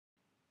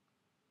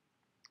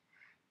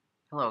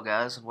Hello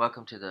guys, and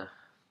welcome to the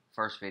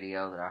first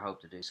video that I hope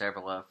to do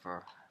several of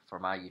for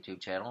my YouTube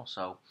channel.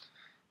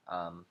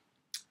 Um,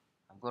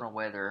 I'm going to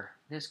weather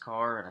this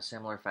car in a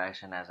similar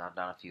fashion as I've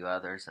done a few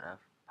others that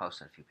I've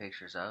posted a few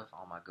pictures of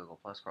on my Google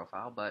Plus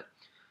profile, but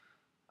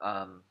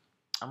I'm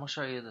going to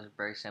show you the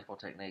very simple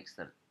techniques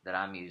that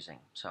I'm using.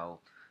 So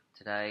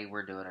today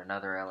we're doing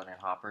another L&N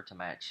hopper to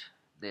match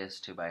this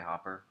 2-bay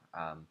hopper.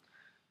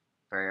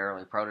 Very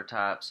early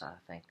prototypes. I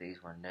think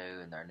these were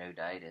new, and their new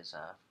date is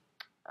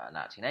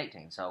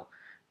 1918. So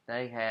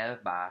they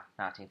have, by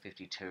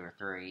 1952 or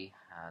 3,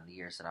 the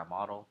years that I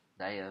model,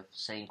 they have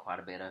seen quite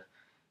a bit of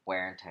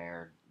wear and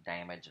tear,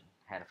 damage, and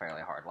had a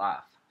fairly hard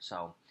life.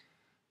 So,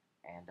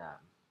 and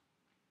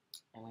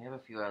we have a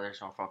few others,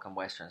 Norfolk and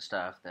Western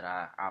stuff that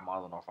I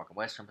model Norfolk and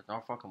Western, but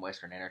Norfolk and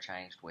Western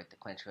interchanged with the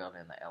Clinchfield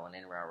and the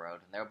L&N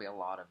Railroad, and there'll be a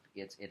lot of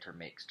its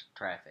intermixed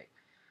traffic.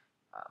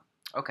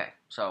 Okay,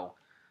 so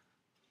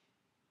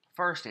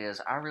first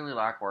is I really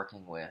like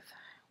working with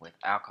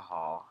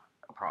alcohol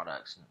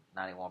products,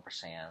 91%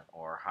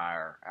 or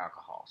higher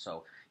alcohol.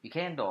 So you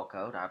can dual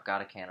coat. I've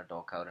got a can of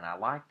dual coat, and I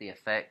like the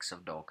effects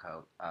of dual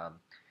coat.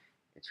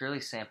 It's really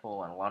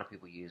simple, and a lot of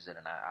people use it,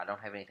 and I don't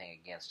have anything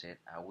against it.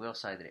 I will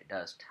say that it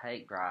does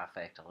take dry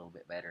effect a little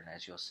bit better, and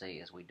as you'll see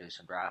as we do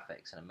some dry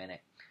effects in a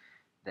minute,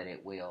 that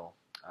it will,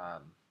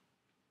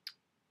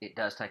 it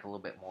does take a little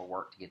bit more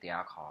work to get the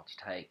alcohol to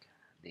take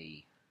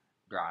the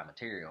dry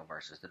material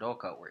versus the dual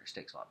coat where it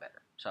sticks a lot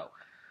better. So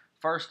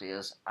first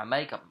is I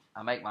make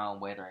my own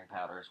weathering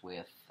powders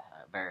with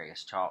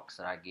various chalks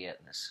that I get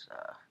in this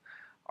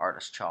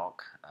artist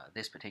chalk.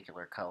 This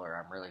particular color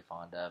I'm really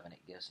fond of, and it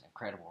gives an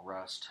incredible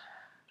rust.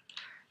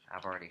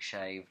 I've already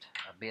shaved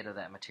a bit of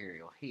that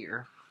material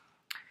here,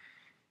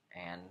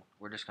 and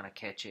we're just going to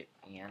catch it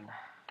in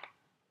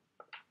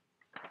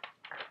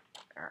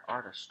our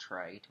artist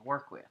tray to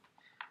work with.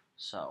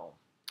 So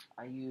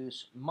I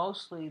use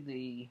mostly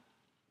the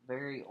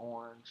very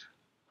orange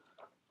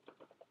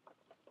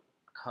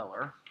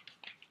color,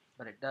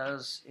 but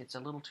it's a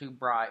little too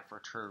bright for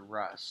true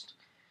rust.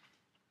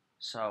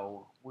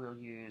 So we'll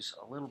use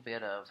a little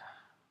bit of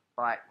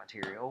black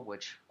material,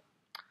 which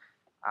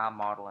I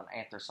model an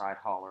anthracite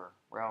hauler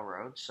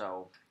railroad,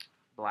 so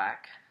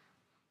black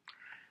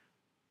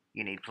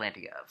you need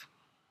plenty of.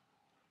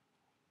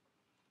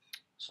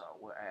 So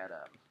we'll add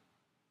a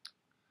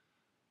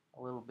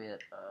little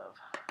bit of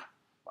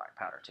black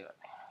powder to it.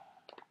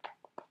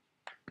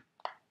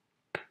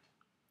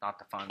 Not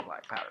the fun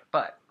black powder,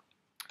 but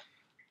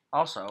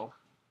also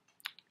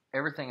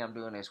everything I'm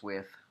doing is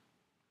with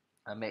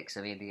a mix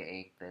of India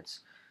ink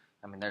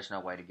there's no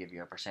way to give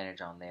you a percentage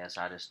on this.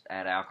 I just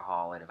add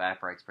alcohol. It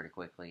evaporates pretty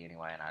quickly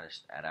anyway, and I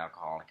just add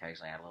alcohol and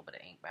occasionally add a little bit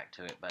of ink back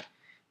to it. But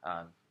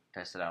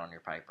test it out on your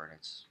paper, and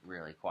it's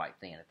really quite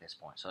thin at this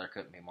point. So there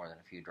couldn't be more than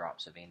a few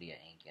drops of India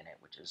ink in it,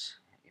 which is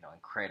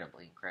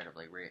incredibly,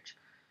 incredibly rich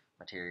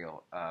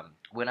material.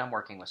 When I'm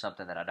working with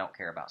something that I don't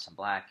care about some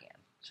black in.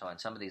 So in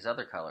some of these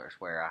other colors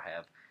where I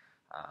have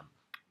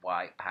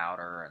white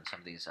powder and some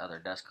of these other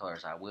dust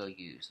colors, I will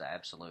use the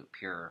absolute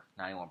pure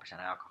 91%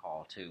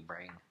 alcohol to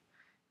bring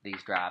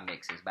these dry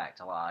mixes back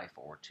to life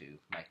or to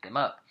make them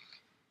up.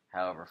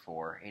 However,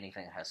 for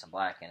anything that has some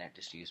black in it,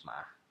 just use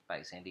my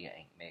base India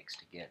ink mix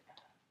to get a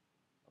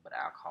little bit of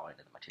alcohol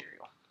into the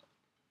material.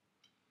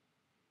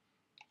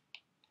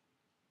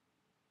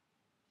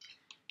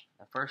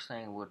 The first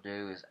thing we'll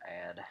do is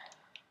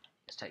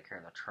take care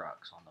of the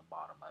trucks on the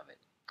bottom of it,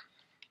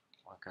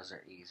 because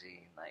they're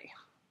easy and they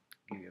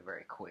give you a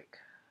very quick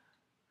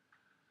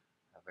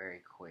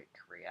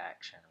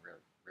reaction,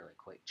 really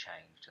quick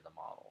change to the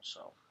model.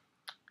 So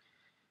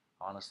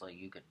honestly,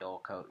 you could dual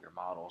coat your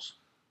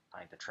models,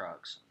 paint the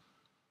trucks, and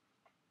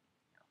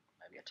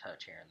maybe a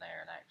touch here and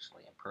there, and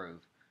actually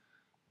improve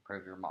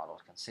your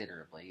models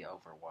considerably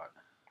over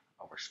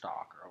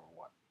stock or over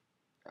what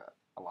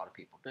a lot of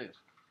people do.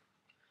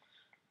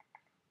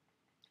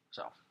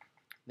 So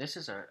this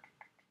is a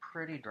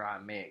pretty dry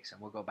mix, and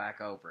we'll go back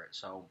over it.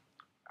 So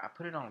I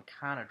put it on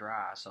kind of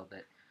dry so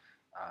that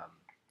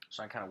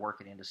so I kind of work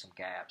it into some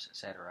gaps,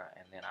 etc.,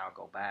 and then I'll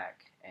go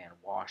back and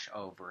wash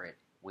over it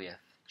with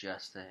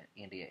just the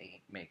India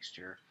ink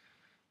mixture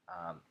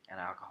and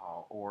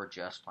alcohol, or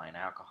just plain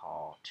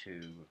alcohol,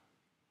 to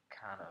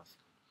kind of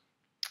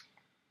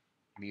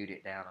mute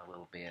it down a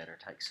little bit or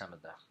take some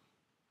of the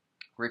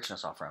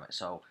richness off from it.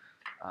 So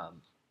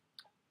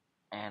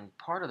and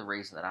part of the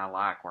reason that I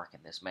like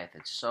working this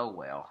method so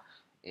well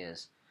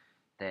is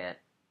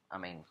that,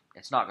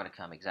 it's not going to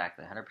come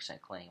exactly 100%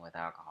 clean with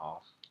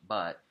alcohol,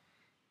 but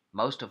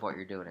most of what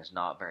you're doing is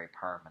not very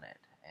permanent,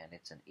 and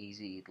it's an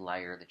easy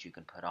layer that you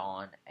can put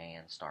on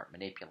and start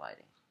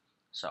manipulating.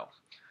 So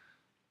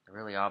the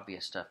really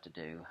obvious stuff to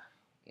do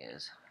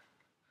is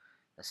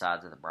the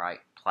sides of the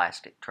bright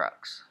plastic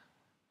trucks.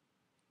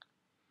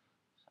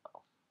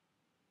 So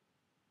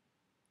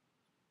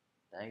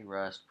they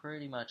rust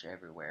pretty much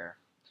everywhere,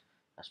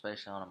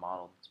 especially on a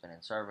model that's been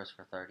in service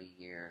for 30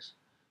 years.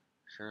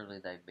 Surely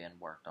they've been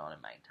worked on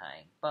and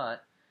maintained,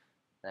 but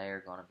they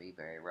are going to be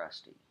very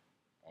rusty.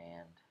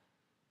 And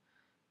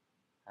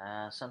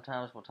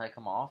Sometimes we'll take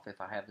them off. If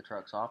I have the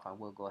trucks off, I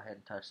will go ahead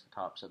and touch the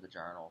tops of the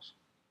journals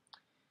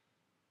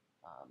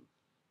um,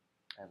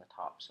 and the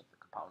tops of the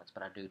components,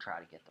 but I do try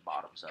to get the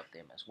bottoms of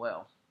them as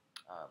well.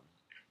 Um,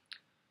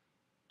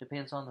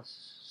 Depends on the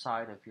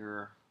side of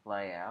your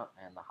layout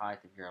and the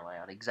height of your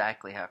layout,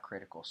 exactly how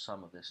critical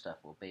some of this stuff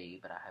will be,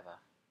 but I have a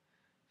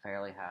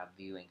fairly high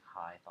viewing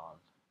height on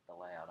the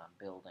layout I'm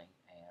building,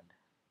 and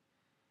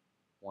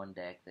one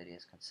deck that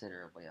is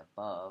considerably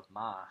above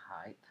my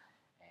height,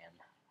 and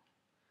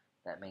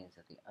that means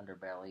that the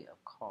underbelly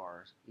of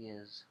cars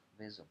is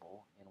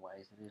visible in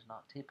ways that it is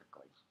not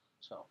typically.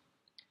 So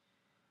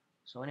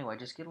anyway,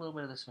 just get a little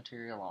bit of this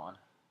material on,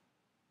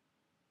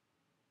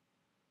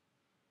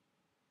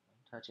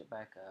 touch it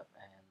back up,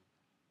 and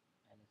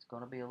it's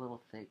going to be a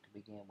little thick to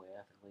begin with,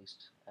 at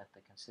least at the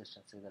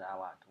consistency that I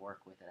like to work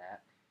with it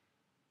at.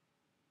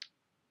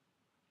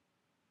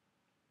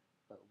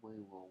 But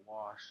we will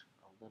wash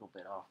a little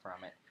bit off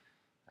from it,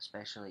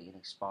 especially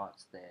any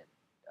spots that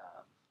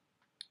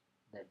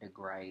that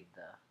degrade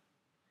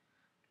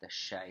the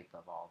shape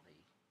of all the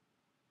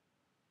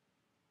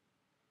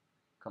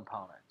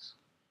components.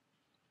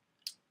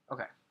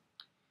 Okay,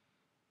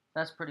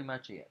 that's pretty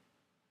much it.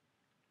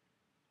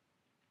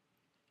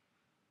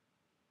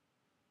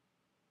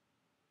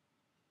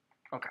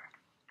 Okay,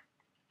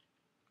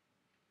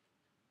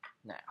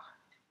 now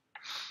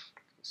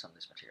get some of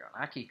this material.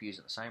 And I keep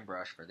using the same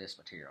brush for this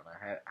material. Now,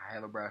 I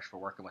have a brush for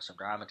working with some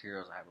dry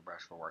materials. I have a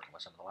brush for working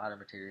with some of the lighter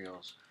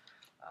materials.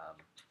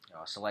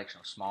 A selection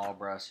of small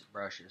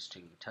brushes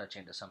to touch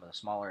into some of the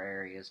smaller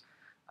areas.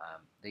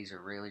 These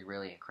are really,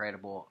 really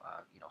incredible.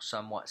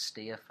 Somewhat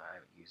stiff. I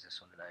haven't used this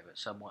one today, but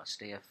somewhat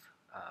stiff,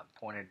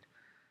 pointed,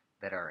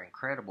 that are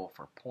incredible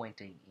for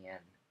pointing in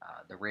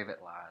the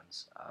rivet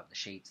lines of the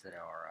sheets that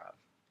are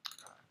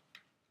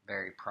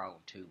very prone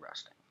to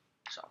rusting.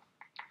 So,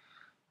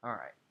 all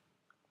right,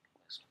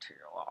 this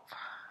material off.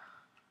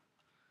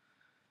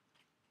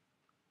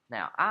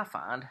 Now, I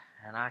find,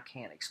 and I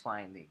can't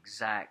explain the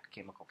exact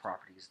chemical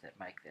properties that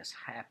make this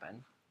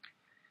happen,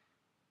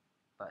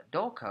 but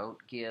dull coat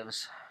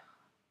gives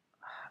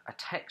a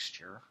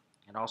texture.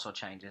 It also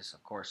changes,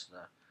 of course,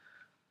 the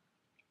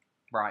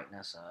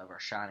brightness of or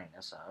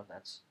shininess of.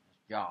 That's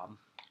its job.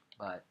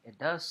 But it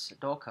does,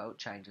 dull coat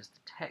changes the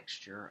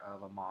texture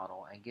of a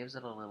model and gives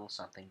it a little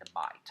something to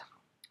bite.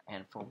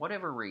 And for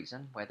whatever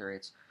reason, whether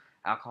it's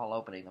alcohol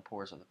opening the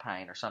pores of the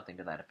paint or something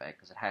to that effect,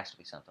 because it has to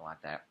be something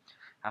like that,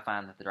 I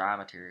find that the dry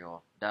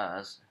material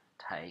does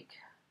take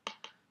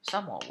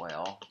somewhat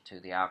well to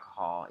the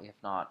alcohol, if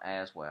not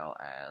as well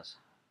as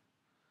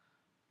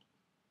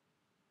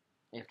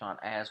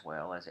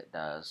it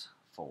does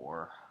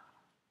for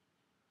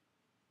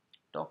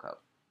dull coat.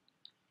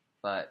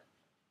 But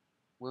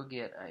we'll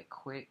get a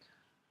quick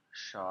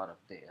shot of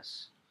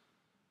this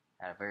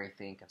at a very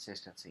thin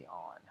consistency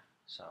on.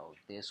 So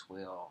this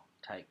will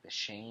take the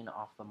sheen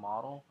off the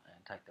model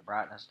and take the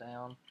brightness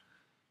down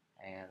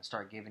and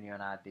start giving you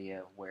an idea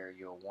of where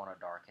you'll want to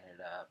darken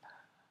it up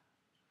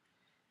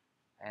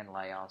and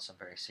lay on some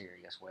very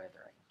serious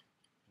weathering.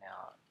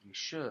 Now, you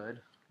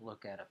should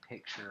look at a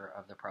picture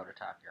of the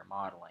prototype you're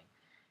modeling.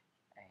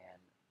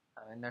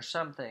 And there's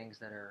some things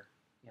that are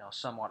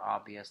somewhat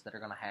obvious that are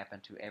going to happen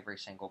to every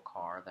single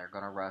car. They're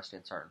going to rust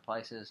in certain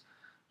places.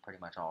 Pretty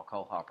much all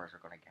coal hoppers are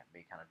going to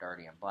be kind of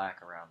dirty and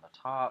black around the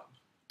top.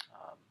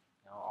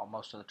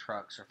 Most of the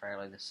trucks are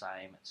fairly the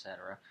same,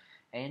 etc.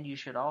 And you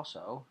should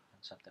also,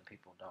 and something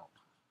people don't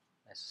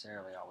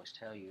necessarily always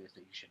tell you, is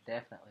that you should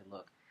definitely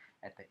look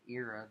at the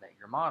era that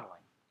you're modeling.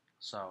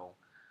 So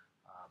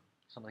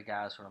some of the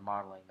guys who are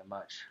modeling the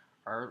much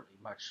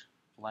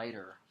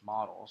later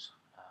models,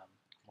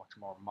 much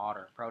more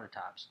modern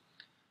prototypes,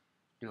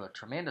 do a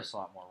tremendous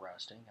lot more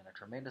rusting and a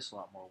tremendous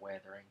lot more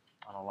weathering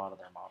on a lot of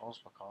their models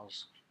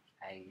because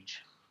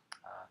age,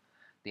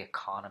 the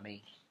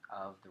economy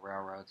of the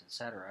railroads,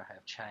 etc.,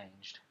 have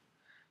changed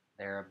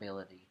their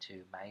ability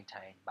to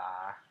maintain,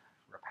 buy,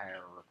 repair,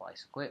 or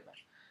replace equipment.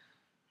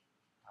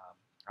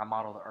 I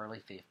model the early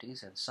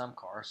 50s, and some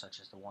cars,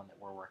 such as the one that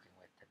we're working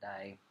with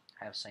today,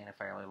 have seen a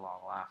fairly long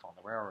life on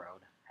the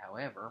railroad.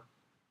 However,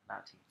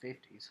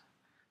 1950s,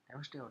 they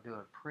were still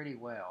doing pretty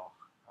well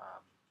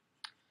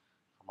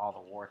from all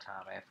the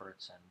wartime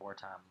efforts and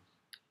wartime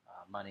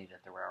money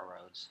that the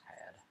railroads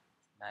had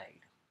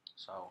made.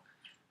 So,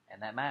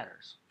 and that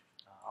matters.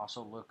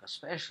 Also look,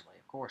 especially,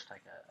 of course,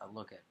 take a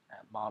look at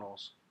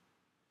models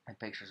and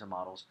pictures of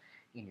models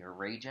in your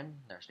region.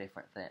 There's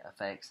different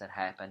effects that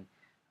happen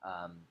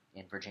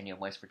in Virginia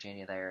and West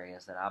Virginia, the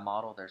areas that I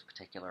model. There's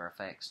particular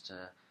effects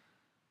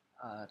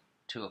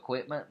to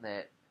equipment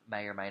that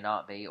may or may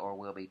not be or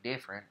will be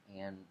different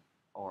in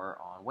or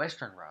on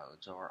western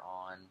roads or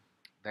on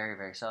very,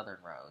 very southern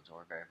roads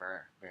or very, very,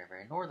 very,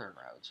 very northern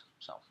roads.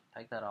 So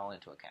take that all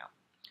into account.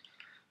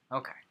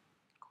 Okay,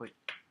 quick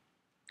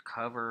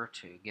cover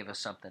to give us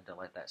something to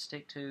let that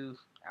stick to.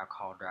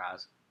 Alcohol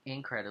dries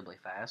incredibly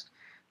fast.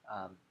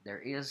 There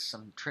is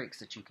some tricks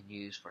that you can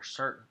use for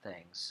certain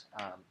things.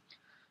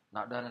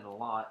 Not done it a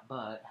lot,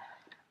 but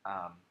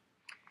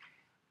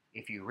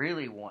if you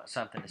really want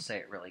something to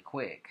set really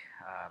quick,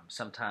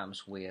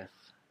 sometimes with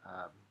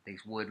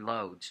these wood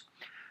loads,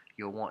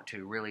 you'll want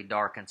to really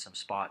darken some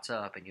spots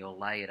up, and you'll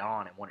lay it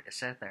on and want it to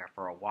sit there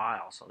for a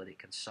while so that it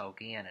can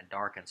soak in and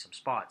darken some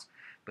spots.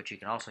 But you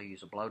can also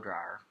use a blow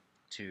dryer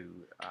to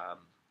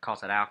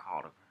cause that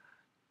alcohol to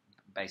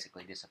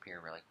basically disappear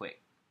really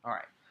quick. All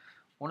right.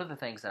 One of the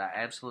things that I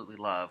absolutely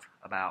love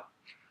about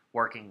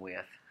working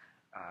with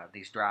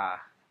these dry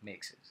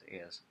mixes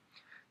is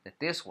that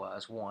this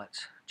was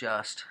once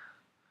just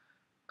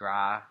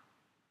dry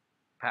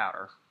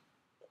powder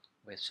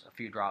with a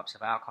few drops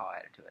of alcohol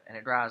added to it, and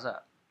it dries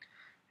up.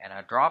 And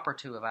a drop or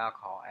two of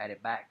alcohol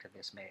added back to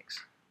this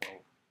mix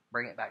will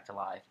bring it back to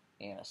life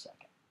in a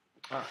second.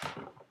 All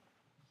right.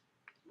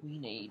 We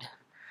need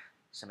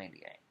some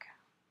India ink.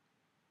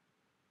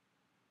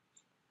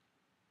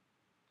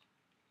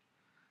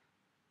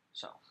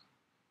 So,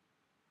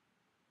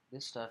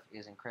 this stuff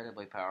is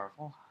incredibly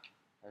powerful.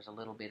 There's a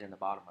little bit in the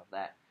bottom of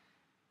that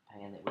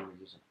pan that we were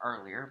using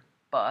earlier,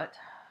 but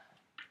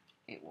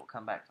it will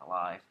come back to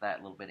life.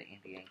 That little bit of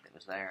India ink that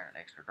was there and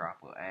an extra drop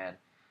we'll add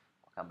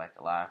will come back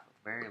to life with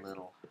very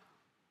little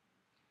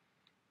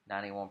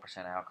 91%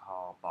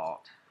 alcohol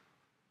bought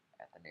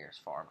at the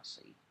nearest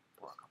pharmacy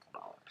for a couple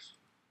dollars.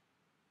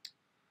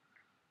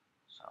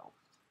 So,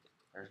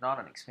 there's not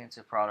an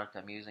expensive product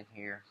I'm using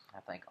here. I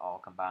think all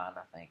combined,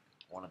 I think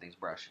one of these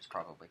brushes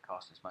probably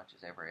cost as much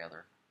as every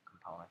other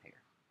component here.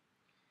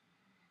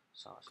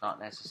 So it's not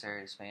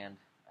necessary to spend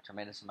a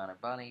tremendous amount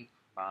of money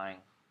buying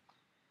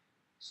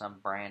some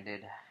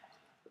branded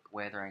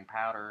weathering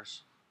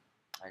powders.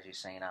 As you've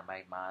seen, I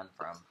made mine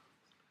from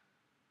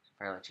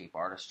fairly cheap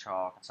artist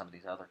chalk, and some of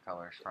these other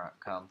colors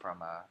come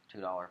from a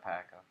 $2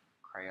 pack of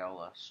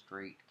Crayola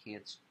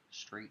Kids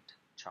Street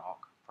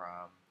chalk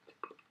from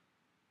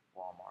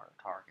Walmart or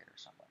Target or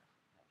somewhere.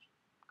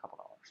 A couple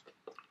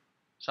dollars.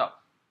 So,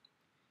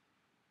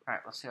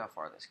 alright, let's see how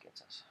far this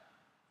gets us.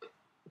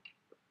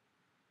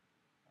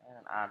 And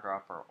an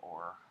eyedropper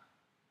or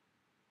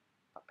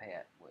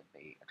pipette would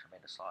be a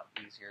tremendous lot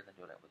easier than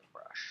doing it with a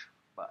brush.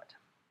 But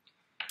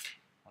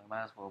we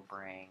might as well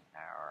bring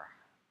our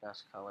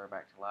dust color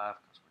back to life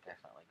because we're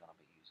definitely going to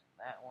be using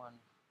that one.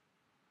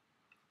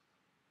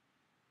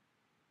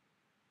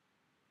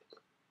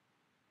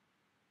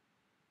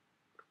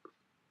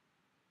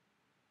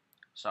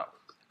 So,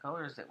 the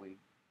colors that we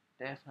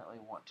definitely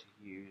want to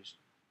use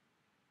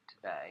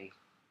today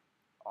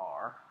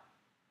are,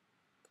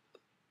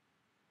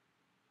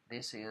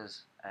 this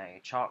is a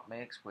chalk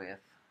mix with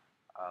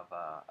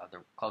of the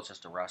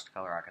closest to rust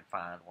color I can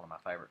find, one of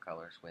my favorite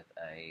colors, with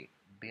a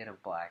bit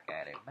of black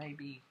added,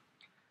 maybe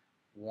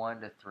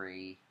 1 to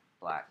 3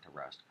 black to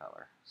rust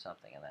color,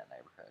 something in that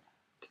neighborhood.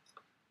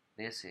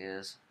 This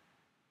is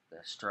the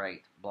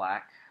straight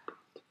black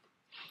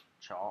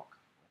chalk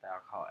with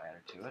alcohol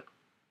added to it.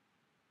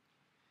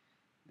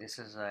 This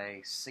is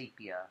a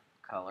sepia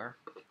color.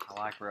 I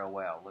like real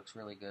well. Looks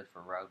really good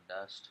for road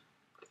dust.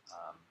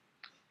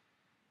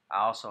 I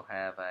also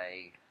have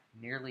a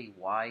nearly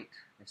white,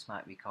 this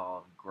might be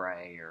called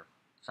gray or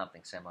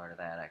something similar to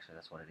that. Actually,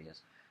 that's what it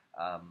is.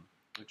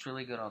 It's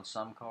really good on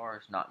some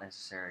cars, not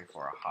necessary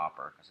for a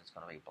hopper because it's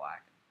going to be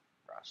black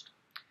and rust.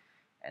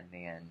 And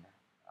then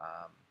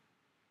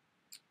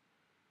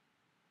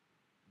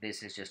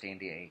this is just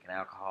India ink and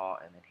alcohol,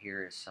 and then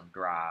here is some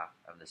dry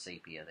of the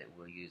sepia that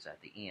we'll use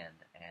at the end.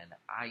 And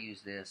I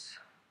use this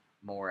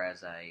more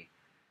as a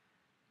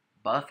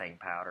buffing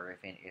powder,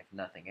 if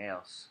nothing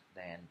else,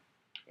 than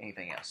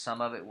anything else.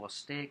 Some of it will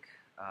stick.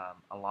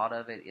 A lot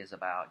of it is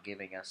about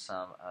giving us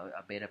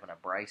a bit of an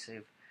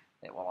abrasive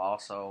that will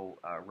also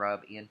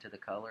rub into the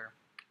color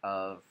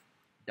of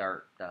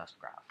dirt, dust,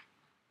 grime.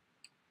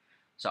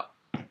 So,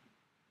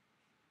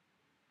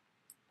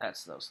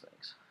 that's those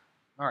things.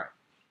 Alright.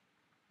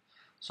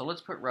 So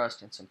let's put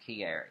rust in some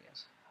key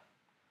areas.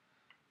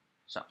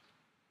 So,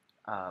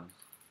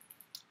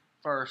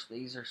 first,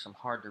 these are some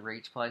hard to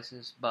reach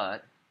places,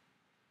 but,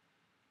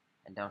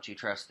 and don't you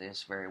trust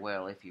this very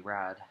well if you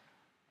ride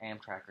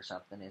Amtrak or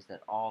something, is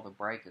that all the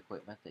brake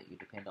equipment that you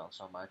depend on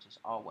so much is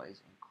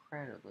always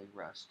incredibly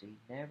rusty,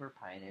 never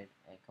painted,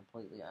 and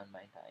completely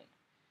unmaintained.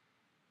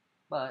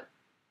 But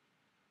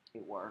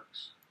it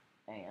works,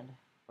 and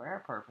for our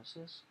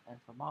purposes and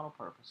for model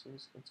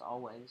purposes, it's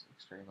always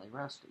extremely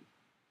rusty.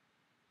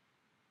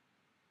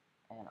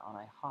 And on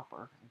a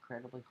hopper,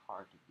 incredibly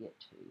hard to get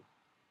to.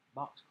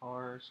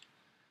 Boxcars,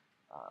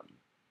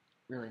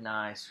 really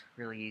nice,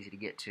 really easy to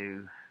get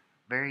to,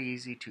 very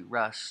easy to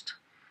rust.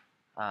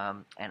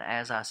 And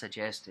as I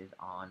suggested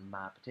on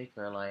my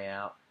particular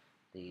layout,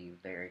 the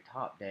very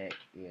top deck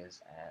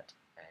is at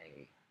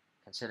a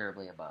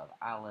considerably above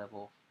eye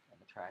level,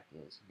 and the track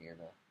is near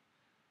the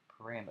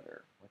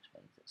perimeter, which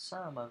means that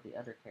some of the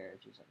other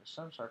carriages, under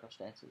some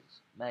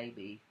circumstances, may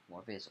be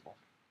more visible.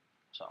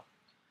 So,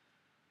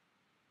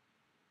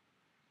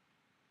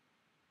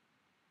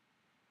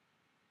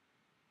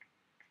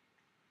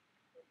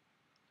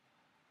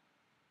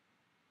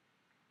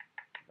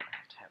 I'm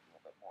going to have a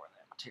little bit more of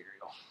that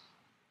material.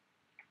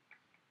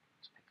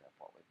 Let's pick up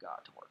what we've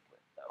got to work with,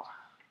 though.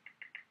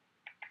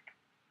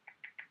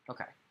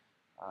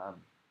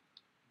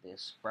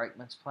 this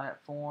brakeman's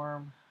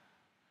platform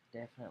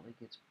definitely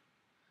gets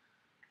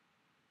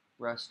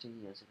rusty,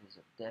 as it is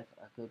a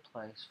good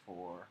place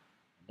for,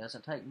 it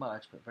doesn't take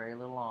much, but very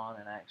little on,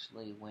 and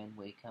actually when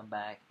we come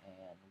back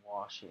and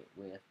wash it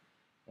with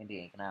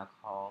India ink and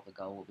alcohol, the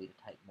goal will be to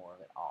take more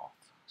of it off.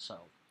 So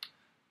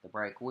the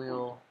brake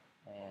wheel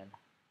and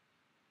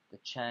the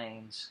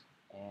chains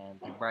and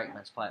the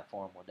brakeman's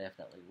platform will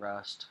definitely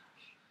rust.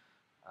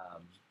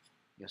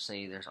 You'll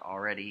see there's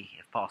already,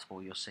 if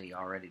possible, you'll see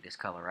already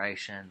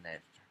discoloration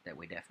that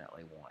we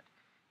definitely want.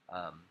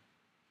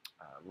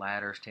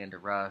 Ladders tend to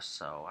rust,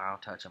 so I'll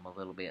touch them a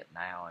little bit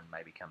now and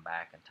maybe come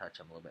back and touch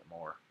them a little bit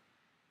more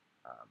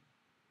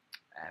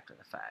after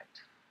the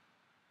fact.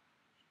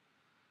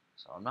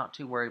 So I'm not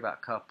too worried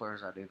about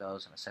couplers. I do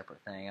those in a separate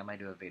thing. I may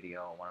do a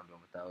video on what I'm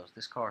doing with those.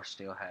 This car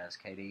still has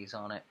KDs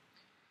on it.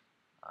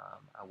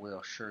 I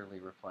will surely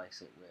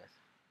replace it with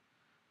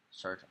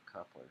Sargent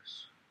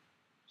couplers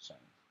soon.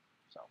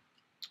 So,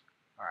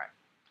 alright.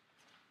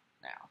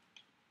 Now,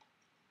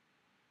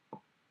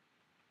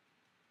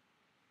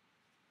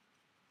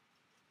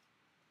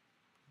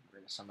 get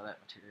rid of some of that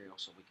material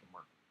so we can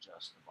work with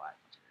just the black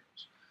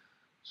materials.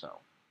 So,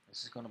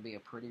 this is going to be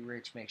a pretty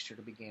rich mixture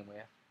to begin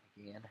with.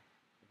 Again,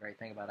 the great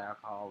thing about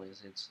alcohol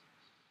is it's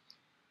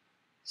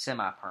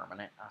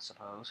semi-permanent, I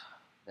suppose.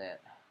 And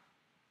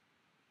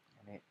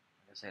like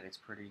I said, it's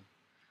pretty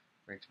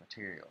rich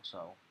material.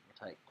 So,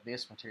 we'll take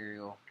this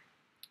material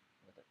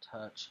with a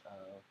touch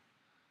of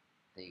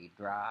the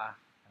dry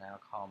and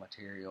alcohol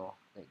material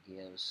that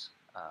gives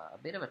a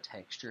bit of a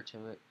texture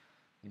to it.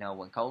 You know,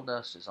 when coal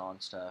dust is on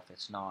stuff,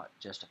 it's not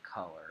just a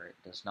color. It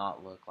does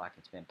not look like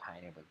it's been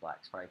painted with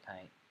black spray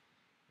paint.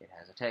 It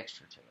has a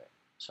texture to it.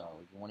 So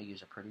you want to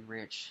use a pretty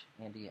rich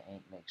India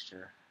ink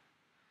mixture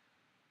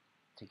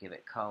to give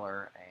it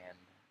color, and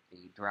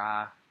the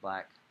dry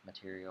black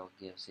material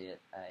gives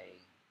it a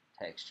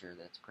texture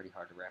that's pretty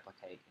hard to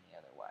replicate any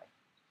other way.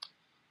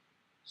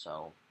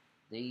 So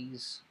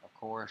these, of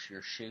course,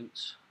 your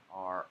chutes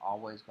are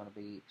always going to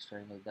be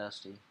extremely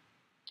dusty.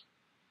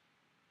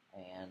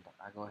 And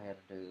I go ahead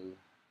and do,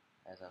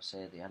 as I've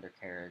said, the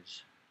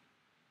undercarriage.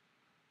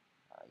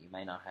 You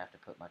may not have to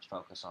put much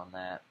focus on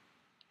that,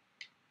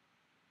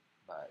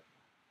 but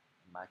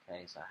in my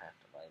case, I have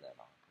to lay that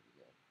on pretty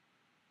good.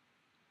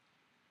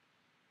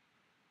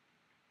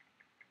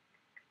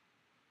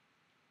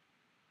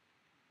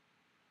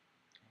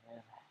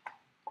 And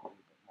a little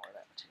bit more of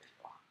that material.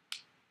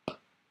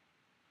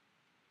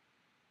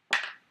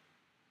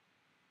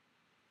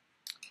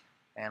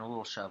 And a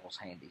little shovel's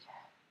handy.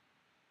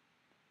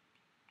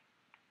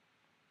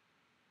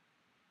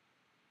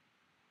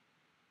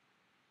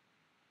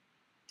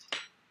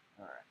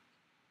 Alright.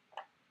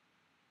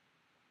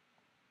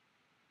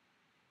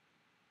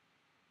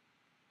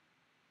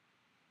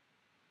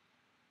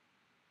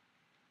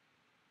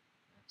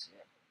 That's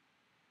it.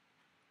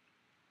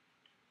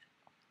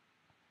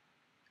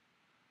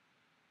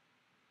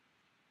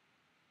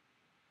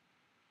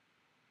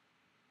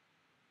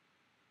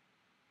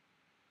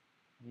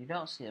 You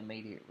don't see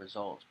immediate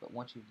results, but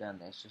once you've done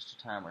this just a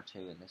time or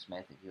two in this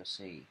method, you'll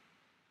see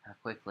how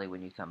quickly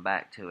when you come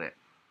back to it,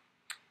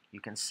 you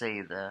can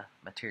see the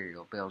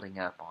material building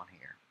up on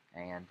here,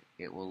 and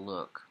it will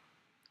look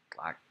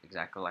like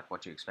exactly like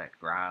what you expect: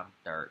 grime,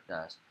 dirt,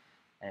 dust,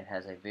 and it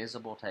has a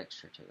visible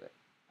texture to it.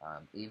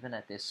 Even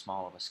at this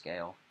small of a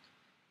scale,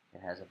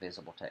 it has a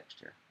visible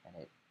texture, and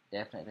it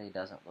definitely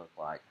doesn't look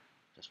like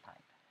just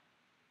paint.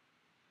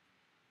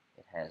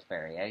 It has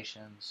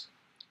variations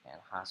and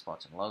high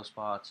spots and low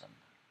spots, and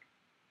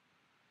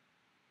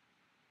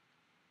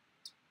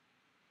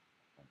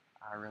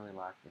I really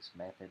like this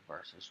method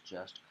versus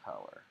just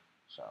color.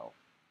 So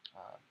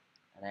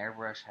an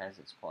airbrush has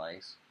its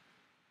place,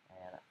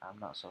 and I'm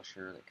not so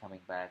sure that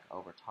coming back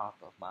over top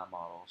of my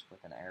models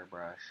with an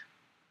airbrush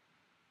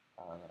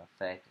an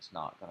effect is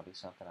not going to be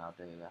something I'll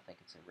do. I think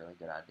it's a really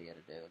good idea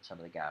to do, and some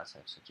of the guys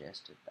have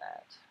suggested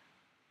that.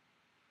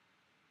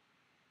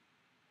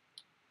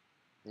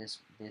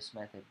 This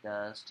method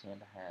does tend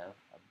to have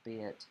a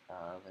bit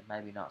of, and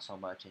maybe not so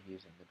much in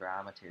using the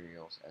dry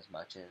materials as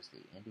much as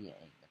the India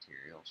ink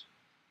materials,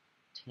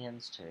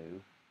 tends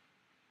to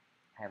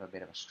have a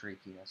bit of a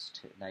streakiness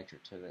nature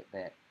to it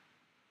that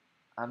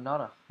I'm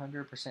not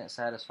 100%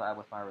 satisfied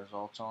with my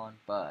results on,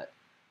 but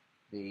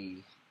the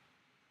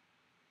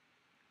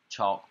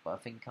chalk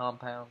buffing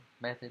compound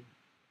method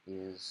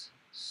is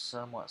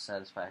somewhat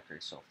satisfactory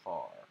so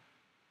far.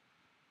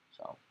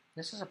 So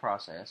this is a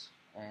process,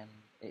 and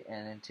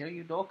until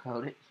you dull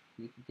coat it,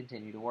 you can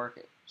continue to work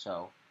it.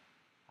 So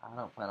I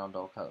don't plan on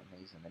dull coating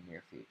these in the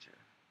near future.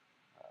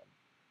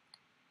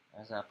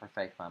 As I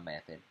perfect my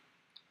method,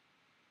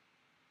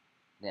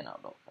 then I'll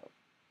dull coat.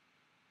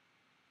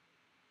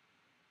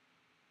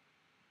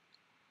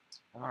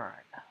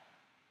 Alright.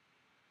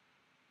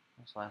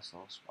 Those last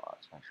little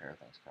spots, make sure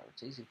everything's covered.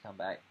 It's easy to come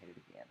back and hit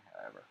it again,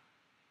 however.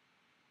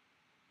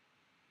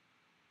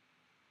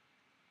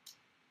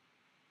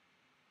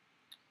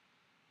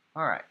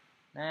 Alright,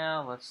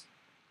 now let's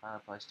find a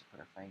place to put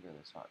our finger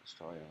that's not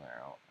destroyed on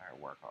our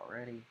work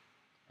already.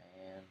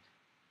 And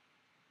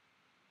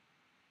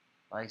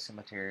lay some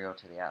material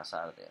to the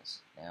outside of this.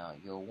 Now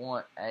you'll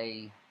want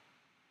I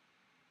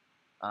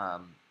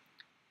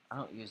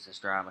don't use this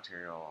dry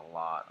material a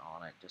lot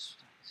on it, just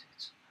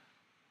it's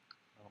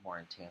a little more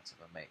intense of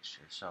a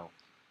mixture. So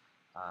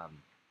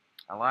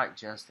I like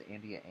just the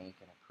India ink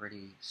and a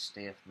pretty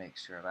stiff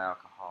mixture of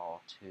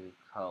alcohol to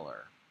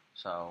color.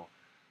 So,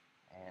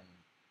 and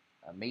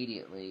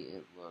immediately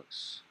it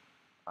looks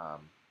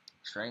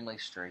extremely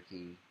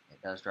streaky.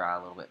 It does dry a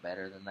little bit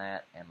better than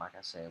that, and like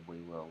I said, we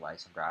will lay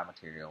some dry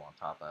material on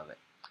top of it.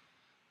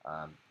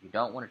 You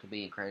don't want it to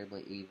be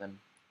incredibly even.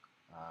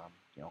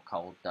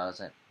 Cold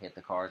doesn't hit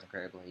the cars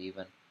incredibly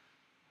even.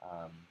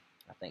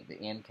 I think the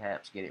end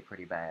caps get it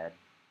pretty bad.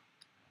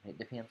 It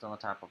depends on the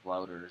type of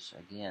loaders.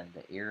 Again,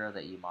 the era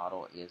that you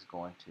model is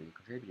going to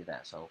contribute to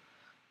that. So,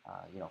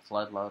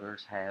 flood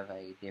loaders have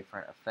a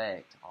different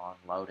effect on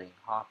loading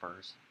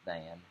hoppers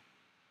than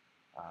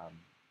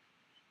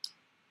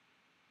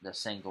the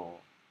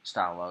single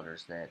style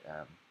loaders that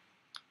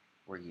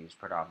were used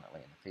predominantly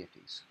in the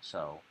 50s.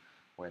 So,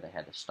 where they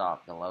had to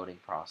stop the loading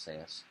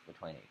process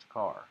between each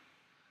car.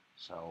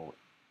 So,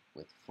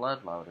 with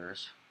flood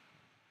loaders,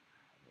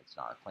 it's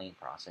not a clean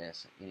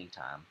process at any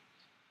time,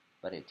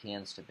 but it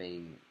tends to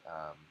be,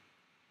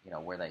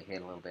 where they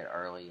hit a little bit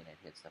early and it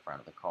hits the front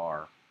of the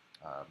car.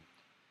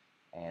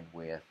 And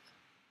with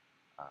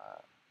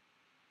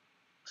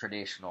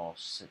traditional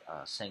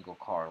single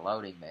car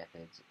loading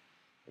methods,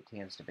 it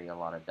tends to be a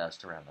lot of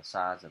dust around the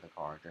sides of the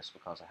car just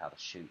because of how the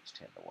chutes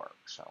tend to work.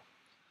 So,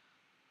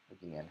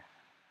 again,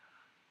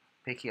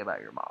 picky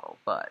about your model,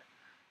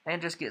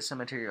 and just get some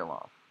material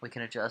on. We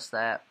can adjust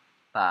that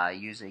by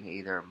using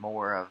either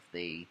more of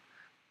the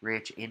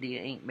rich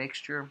India ink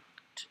mixture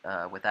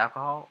with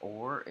alcohol,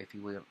 or if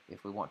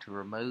we want to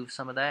remove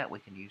some of that, we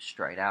can use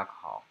straight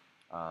alcohol.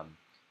 On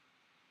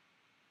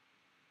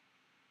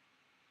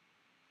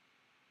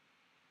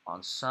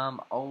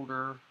some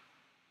older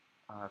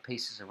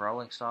pieces of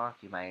rolling stock,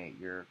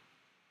 your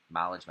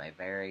mileage may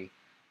vary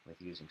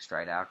with using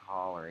straight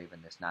alcohol or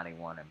even this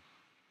 91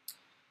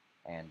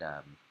 and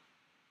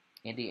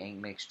India ink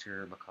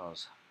mixture,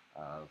 because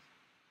of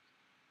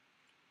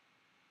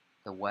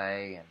the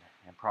way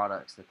and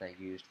products that they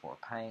used for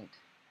paint,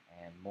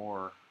 and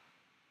more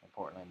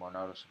importantly, more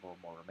noticeable,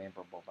 more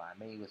rememberable by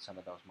me with some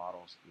of those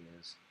models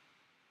is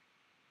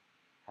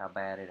how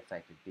bad it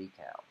affected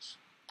decals.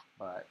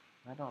 But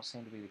that don't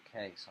seem to be the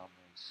case on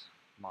these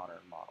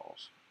modern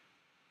models.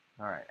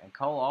 Alright, and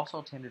coal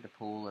also tended to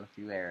pool in a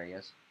few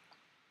areas.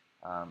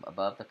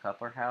 Above the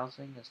coupler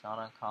housing, it's not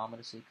uncommon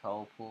to see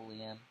coal pool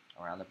in,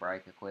 around the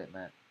brake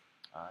equipment,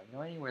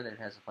 anywhere that it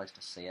has a place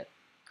to sit.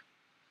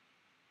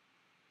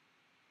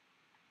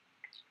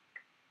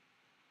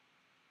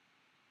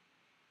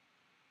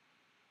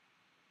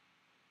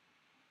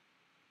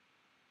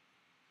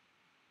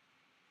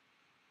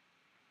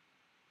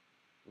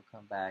 We'll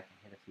come back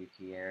and hit a few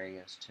key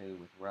areas too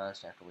with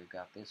rust after we've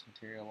got this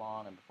material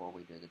on and before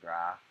we do the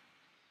dry.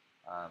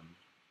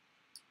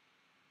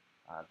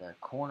 The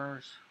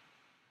corners,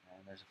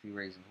 and there's a few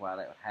reasons why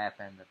that would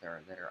happen,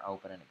 that are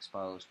open and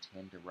exposed,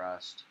 tend to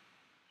rust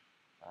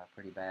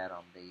pretty bad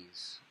on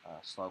these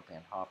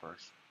slope-in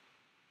hoppers.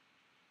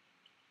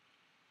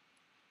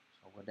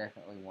 So we'll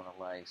definitely want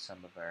to lay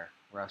some of our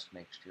rust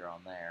mixture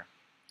on there.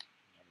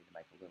 I need to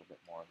make a little bit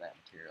more of that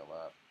material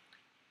up.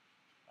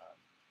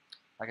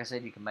 Like I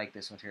said, you can make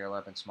this material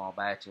up in small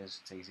batches.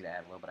 It's easy to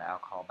add a little bit of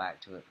alcohol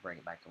back to it to bring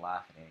it back to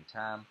life at any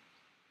time.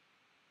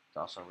 It's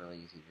also really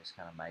easy to just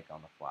kind of make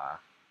on the fly.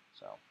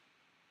 So,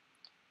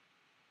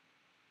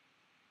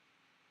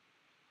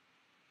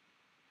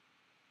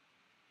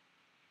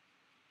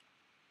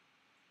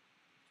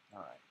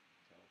 alright,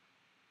 so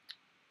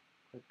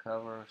quick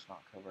cover. Let's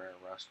not cover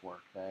our rust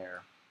work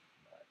there,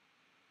 but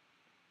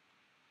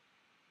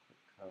quick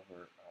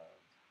cover of,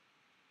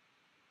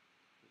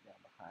 get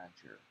down behind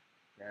your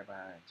grab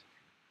irons if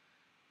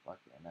you're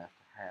lucky enough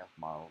to have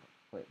modeled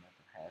equipment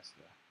that has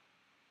the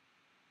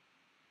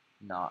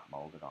not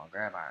molded on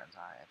grab irons.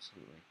 I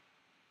absolutely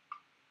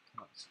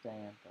cannot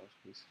stand those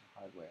pieces of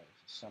hardware.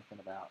 There's just something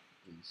about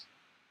these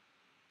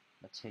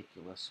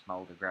meticulous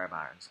molded grab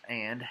irons.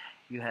 And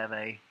you have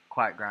a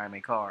quite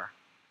grimy car,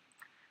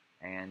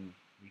 and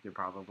you could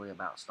probably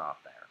about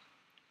stop there.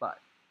 But,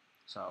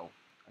 so,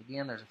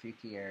 again, there's a few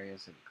key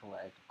areas that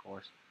collect. Of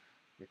course,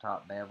 your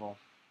top bevel.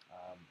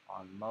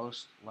 On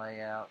most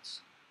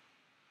layouts,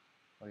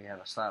 where you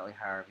have a slightly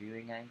higher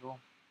viewing angle,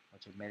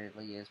 which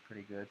admittedly is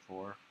pretty good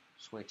for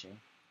switching,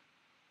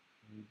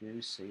 you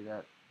do see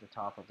that the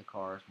top of the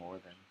car is more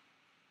than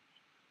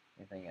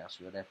anything else.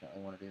 You'll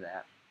definitely want to do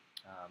that.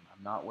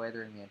 I'm not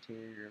weathering the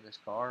interior of this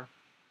car.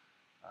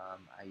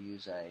 I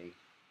use I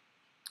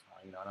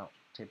don't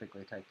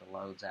typically take the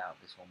loads out.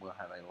 This one will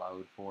have a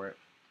load for it.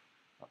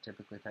 I'll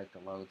typically take the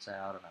loads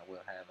out, and I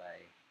will have a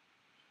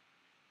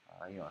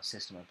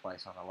system in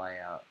place on the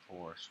layout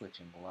for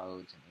switching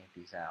loads and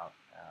empties out,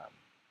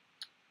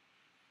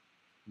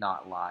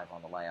 not live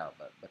on the layout,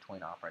 but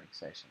between operating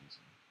sessions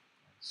and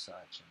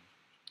such. And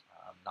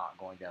I'm not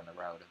going down the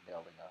road and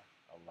building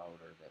a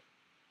loader that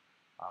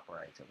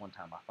operates. At one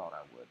time I thought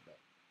I would, but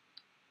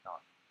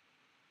Not,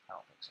 I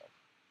don't think so.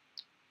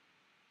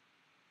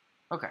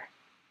 Okay,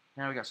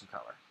 now we got some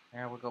color.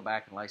 Now we'll go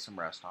back and lay some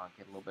rust on,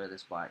 get a little bit of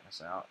this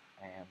blackness out,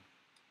 and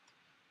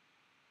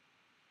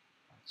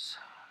let's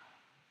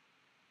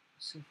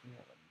see if we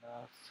have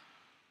enough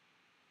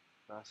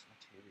rust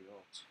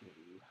material to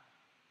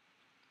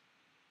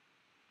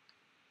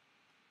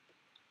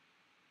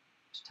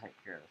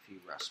take care of a few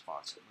rust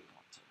spots that we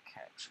want to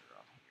capture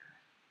on here.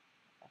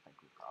 I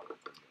think we probably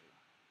do.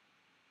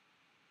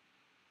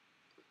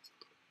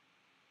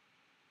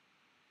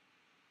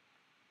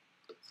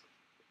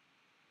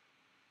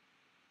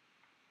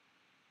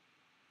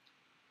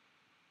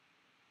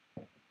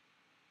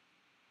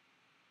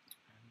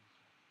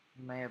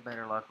 You may have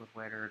better luck with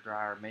wetter or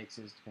drier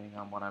mixes depending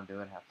on what I'm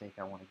doing, how thick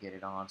I want to get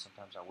it on.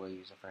 Sometimes I will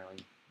use a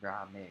fairly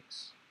dry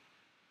mix.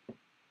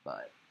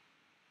 But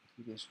if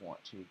you just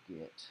want to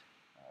get,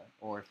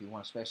 or if you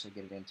want to especially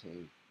get it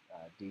into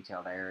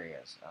detailed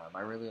areas, I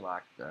really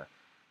like the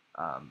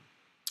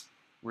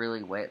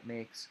really wet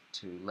mix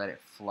to let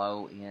it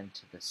flow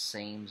into the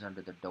seams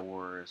under the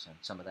doors and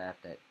some of that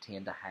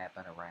tend to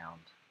happen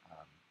around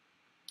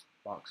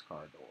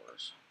boxcar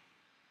doors.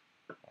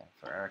 And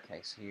for our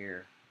case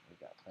here, we've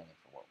got plenty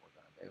for what we're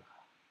going to do.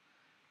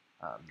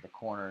 The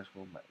corners,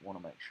 we'll want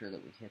to make sure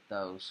that we hit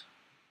those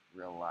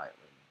real lightly,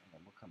 and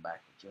then we'll come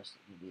back with just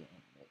the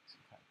ink mix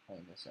and kind of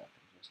clean this up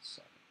in just a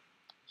second.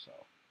 So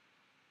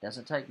it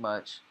doesn't take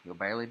much. You'll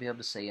barely be able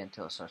to see it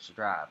until it starts to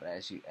dry, but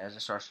as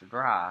it starts to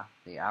dry,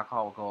 the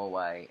alcohol will go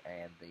away,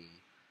 and the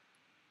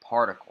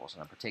particles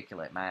and the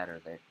particulate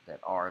matter that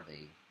are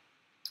the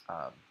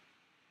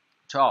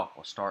chalk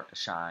will start to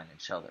shine and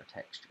show their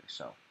texture.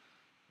 So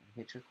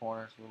hit your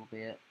corners a little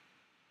bit.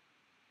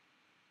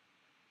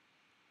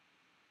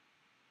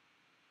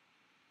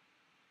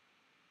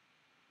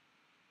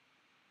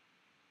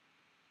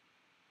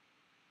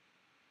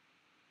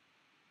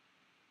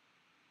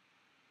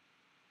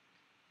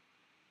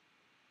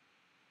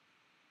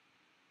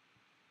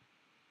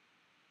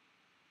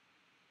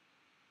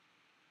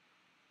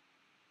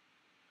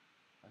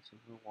 So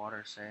the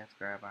water seth,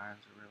 grab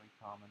irons are really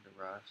common to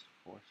rust, of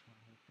course, when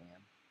we hit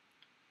them.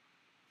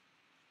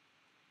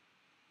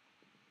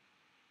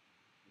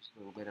 Just a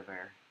little bit of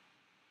air.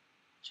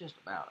 Just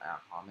about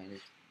alcohol. I mean,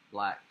 it's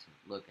black to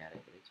look at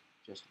it, but it's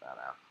just about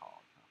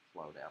alcohol. Kind of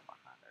flow down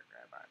behind our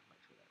grab iron to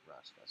make sure that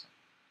rust doesn't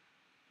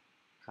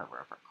cover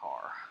up our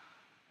car.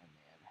 And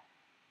then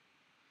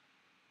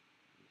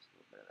use a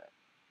little bit of that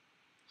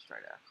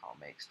straight alcohol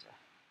mix to.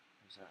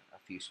 There's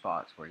a few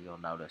spots where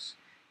you'll notice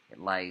it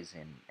lays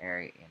in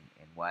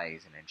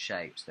ways and in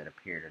shapes that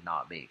appear to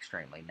not be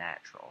extremely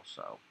natural.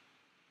 So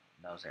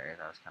in those areas,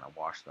 I just kind of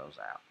wash those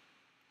out.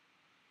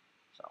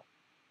 So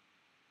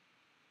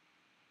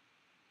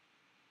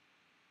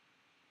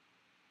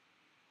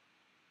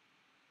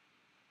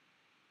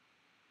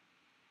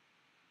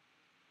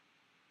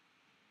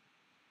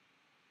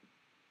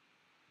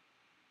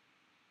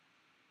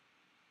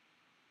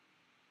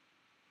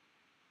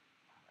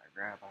our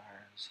grab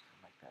irons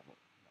can make that look.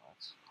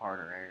 It's a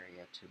harder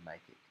area to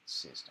make it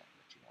consistent,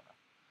 but you want to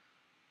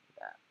do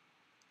that.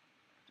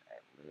 To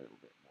add a little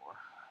bit more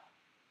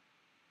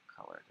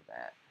color to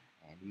that,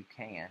 and you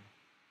can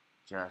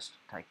just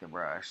take the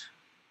brush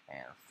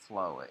and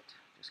flow it.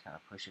 Just kind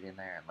of push it in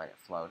there and let it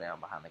flow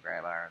down behind the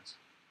grab irons,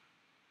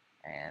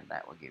 and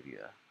that will give you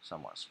a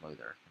somewhat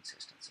smoother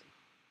consistency.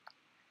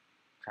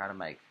 Try to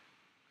make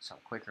some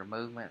quicker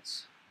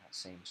movements. That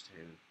seems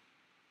to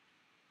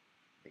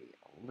be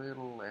a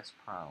little less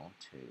prone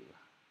to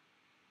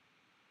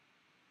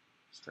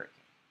streaking.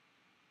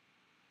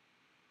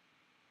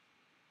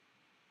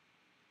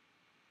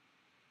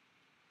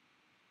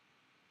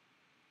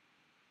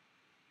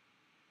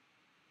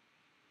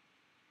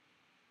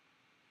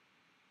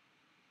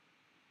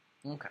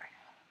 Okay.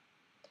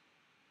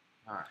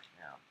 Alright,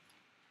 now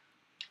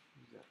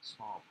use that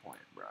small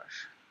pointed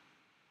brush.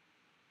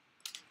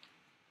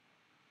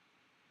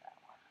 That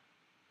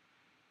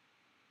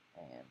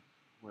one. And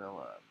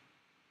we'll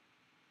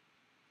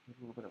give a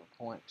little bit of a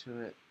point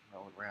to it,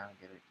 roll it around and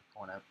get it to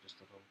point up just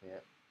a little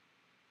bit.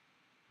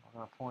 I'm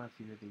going to point a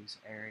few of these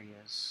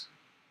areas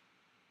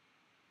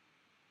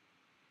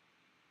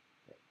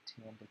that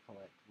tend to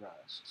collect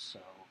rust. So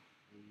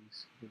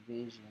these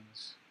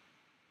divisions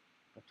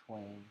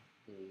between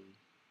the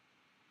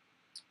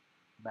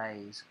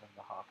bays of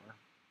the hopper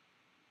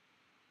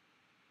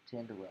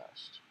tend to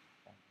rust.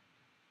 And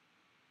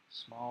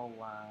small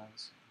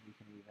lines, you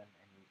can even,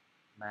 and you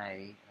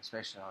may,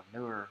 especially on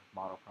newer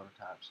model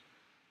prototypes,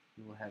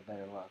 you will have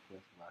better luck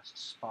with rust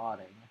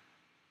spotting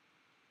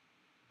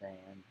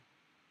than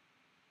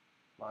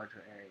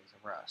larger areas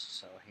of rust.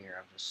 So here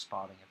I'm just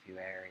spotting a few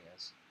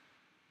areas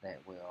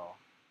that will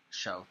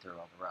show through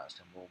on the rust,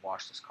 and we'll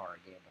wash this car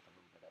again with a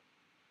little bit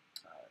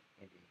of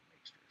Indian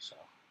mixture. So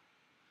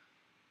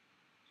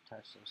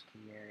touch those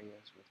key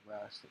areas with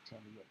rust that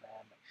tend to get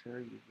bad. Make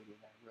sure you get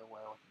in there real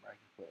well with the brake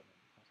equipment,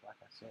 because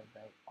like I said,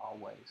 they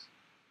always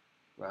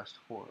rust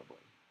horribly.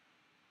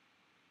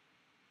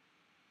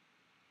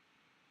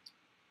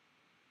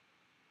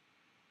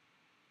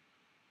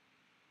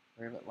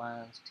 rivet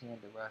lines tend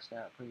to rust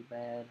out pretty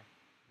bad.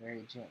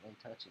 Very gently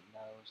touching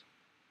those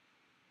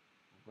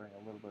will bring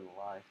a little bit of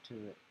life to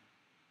it.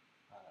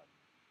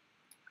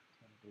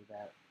 Tend to do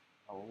that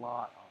a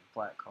lot on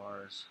flat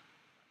cars.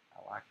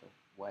 I like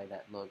the way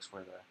that looks,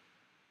 where the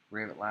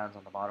rivet lines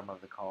on the bottom of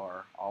the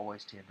car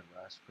always tend to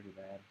rust pretty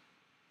bad.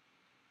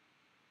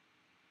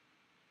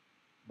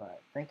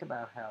 But think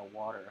about how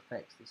water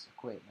affects this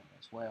equipment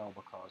as well,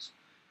 because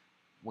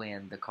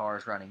when the car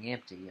is running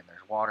empty and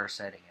there's water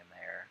setting in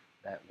there,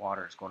 that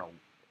water is going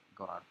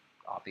to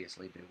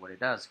obviously do what it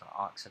does. It's going to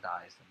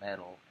oxidize the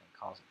metal and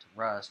cause it to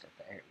rust at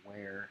the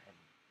where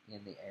and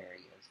in the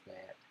areas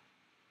that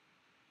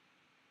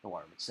the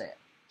water would set.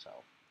 So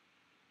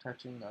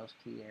touching those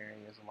key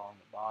areas along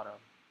the bottom,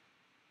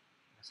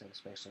 I said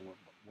especially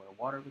where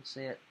water would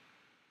sit,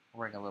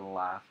 will bring a little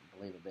life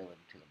and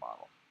believability to the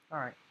bottle.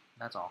 Alright,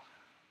 that's all.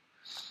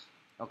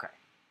 Okay,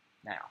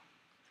 now,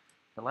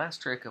 the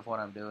last trick of what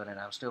I'm doing, and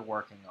I'm still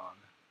working on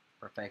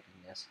perfecting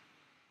this,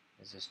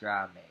 is this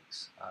dry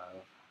mix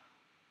of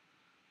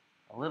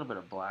a little bit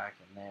of black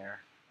in there.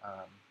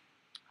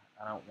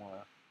 I don't want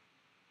to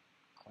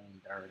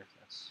clean dirt, if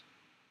that's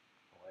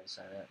the way to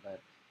say that, but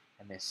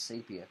and this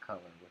sepia color,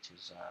 which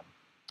is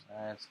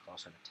it's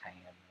closer to tan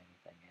than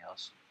anything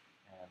else.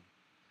 And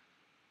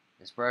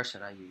this brush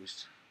that I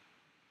used,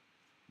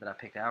 that I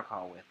picked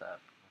alcohol with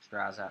up, which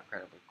dries out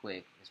incredibly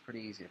quick, it's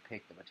pretty easy to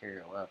pick the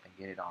material up and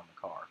get it on the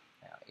car.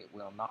 Now, it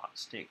will not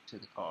stick to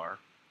the car,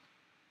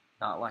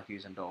 not like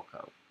using dull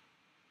coat,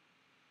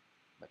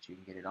 but you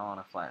can get it on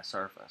a flat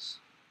surface.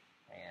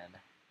 And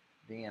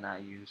then I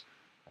use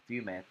a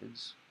few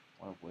methods,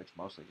 one of which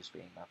mostly just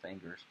being my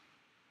fingers,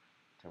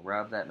 to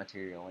rub that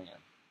material in.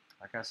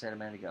 Like I said a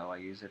minute ago, I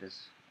use it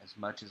as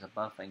much as a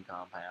buffing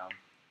compound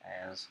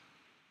as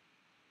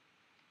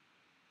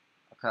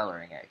a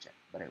coloring agent,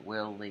 but it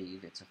will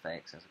leave its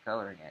effects as a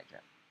coloring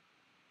agent.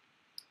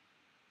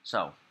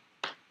 So,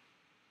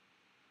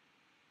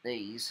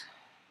 these,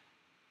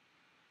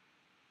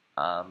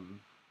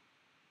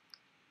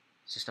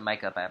 it's just a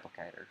makeup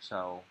applicator,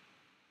 so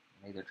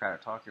you can either try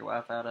to talk your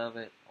wife out of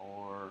it,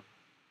 or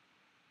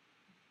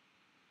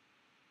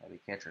maybe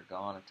catch her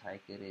gone and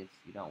take it if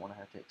you don't want to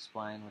have to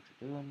explain what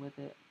you're doing with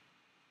it.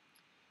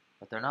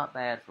 But they're not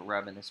bad for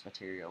rubbing this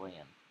material in.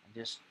 And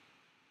just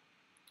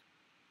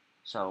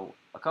so,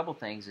 a couple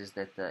things is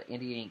that the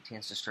Indian ink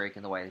tends to streak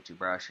in the way that you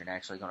brush. You're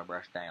naturally going to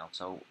brush down.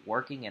 So,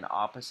 working in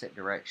opposite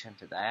direction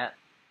to that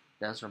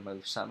does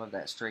remove some of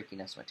that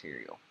streakiness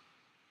material.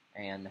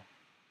 And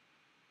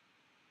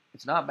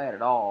it's not bad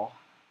at all.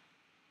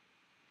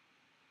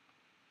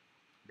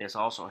 This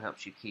also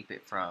helps you keep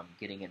it from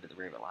getting into the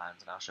rivet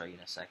lines, and I'll show you in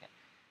a second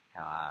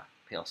how I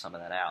peel some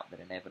of that out that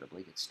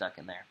inevitably gets stuck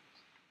in there.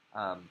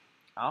 I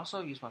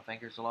also use my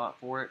fingers a lot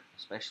for it,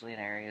 especially in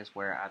areas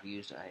where I've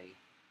used a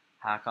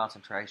high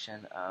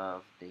concentration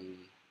of the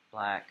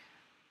black,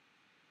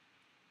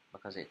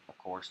 because of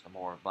course, the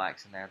more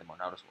black's in there, the more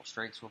noticeable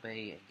streaks will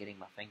be, and getting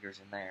my fingers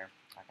in there,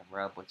 I can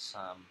rub with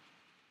some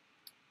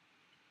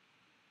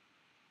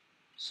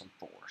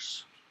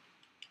force.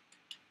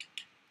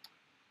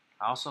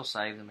 I also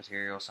save the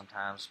material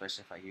sometimes,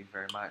 especially if I use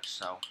very much,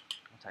 so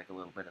I'll take a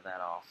little bit of that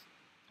off.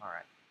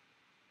 Alright.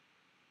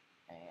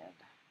 And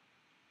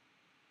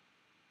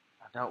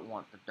I don't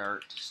want the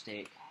dirt to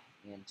stick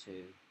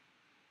into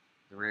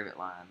the rivet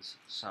lines,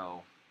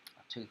 so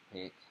a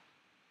toothpick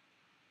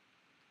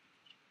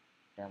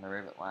down the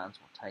rivet lines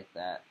will take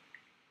that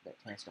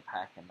tends to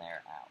pack in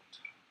there out.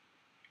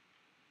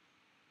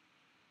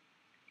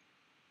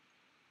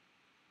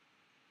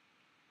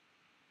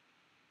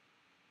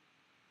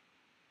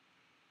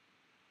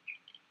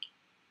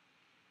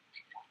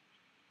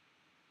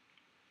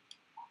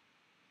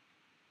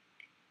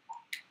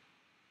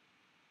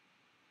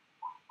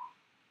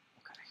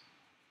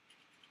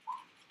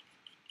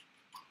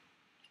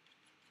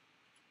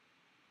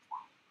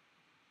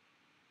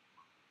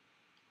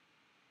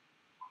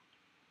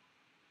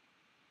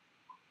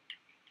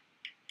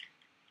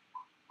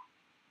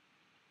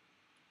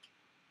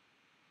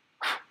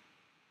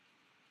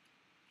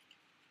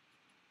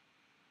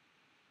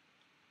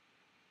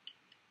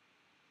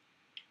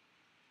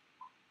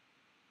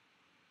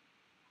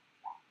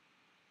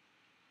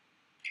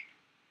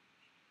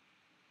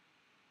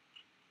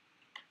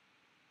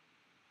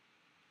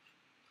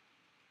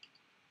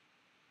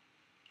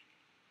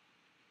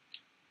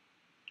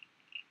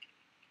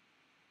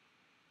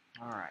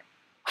 Alright.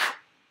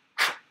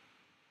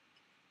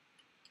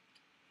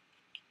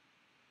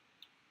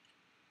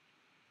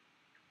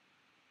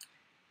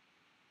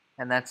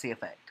 And that's the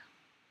effect.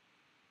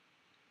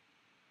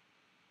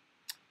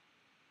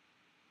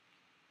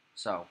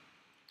 So,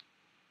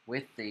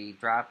 with the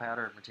dry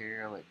powder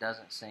material, it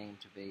doesn't seem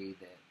to be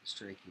that the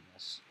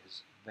streakiness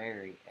is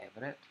very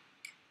evident.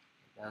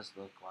 It does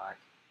look like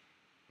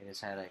it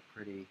has had a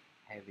pretty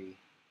heavy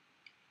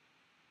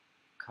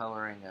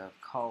coloring of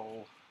coal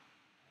and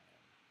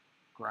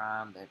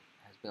grime that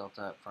has built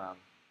up from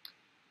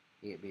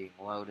it being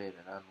loaded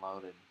and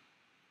unloaded,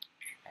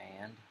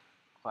 and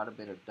quite a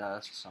bit of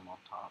dust, some on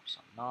top,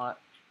 some not.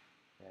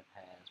 that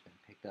has been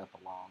picked up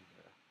along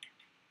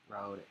the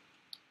road at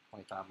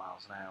 25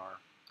 miles an hour,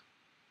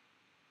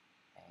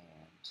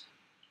 and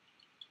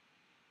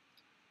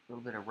a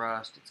little bit of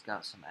rust. It's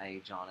got some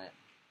age on it,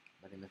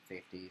 but in the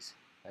 50s.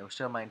 They were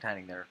still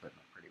maintaining their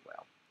equipment pretty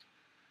well.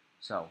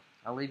 So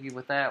I'll leave you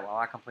with that while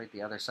I complete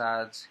the other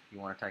sides. If you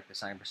want to take the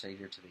same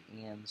procedure to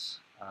the ends,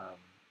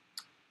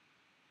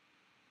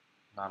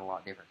 not a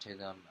lot different to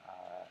them.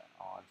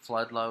 On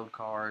flood load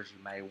cars,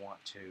 you may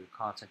want to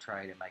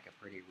concentrate and make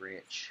a pretty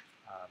rich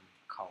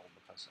coal,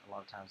 because a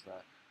lot of times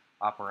the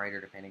operator,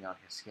 depending on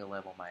his skill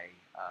level, may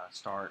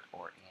start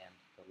or end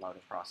the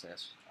loading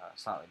process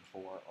slightly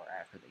before or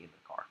after the end of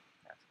the car.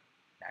 That's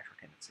a natural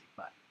tendency.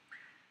 But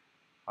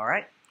all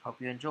right, hope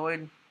you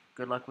enjoyed.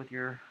 Good luck with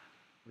your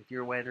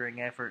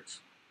weathering efforts.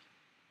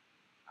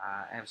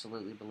 I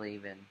absolutely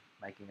believe in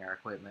making our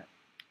equipment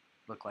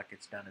look like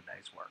it's done a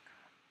day's work.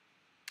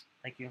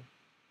 Thank you.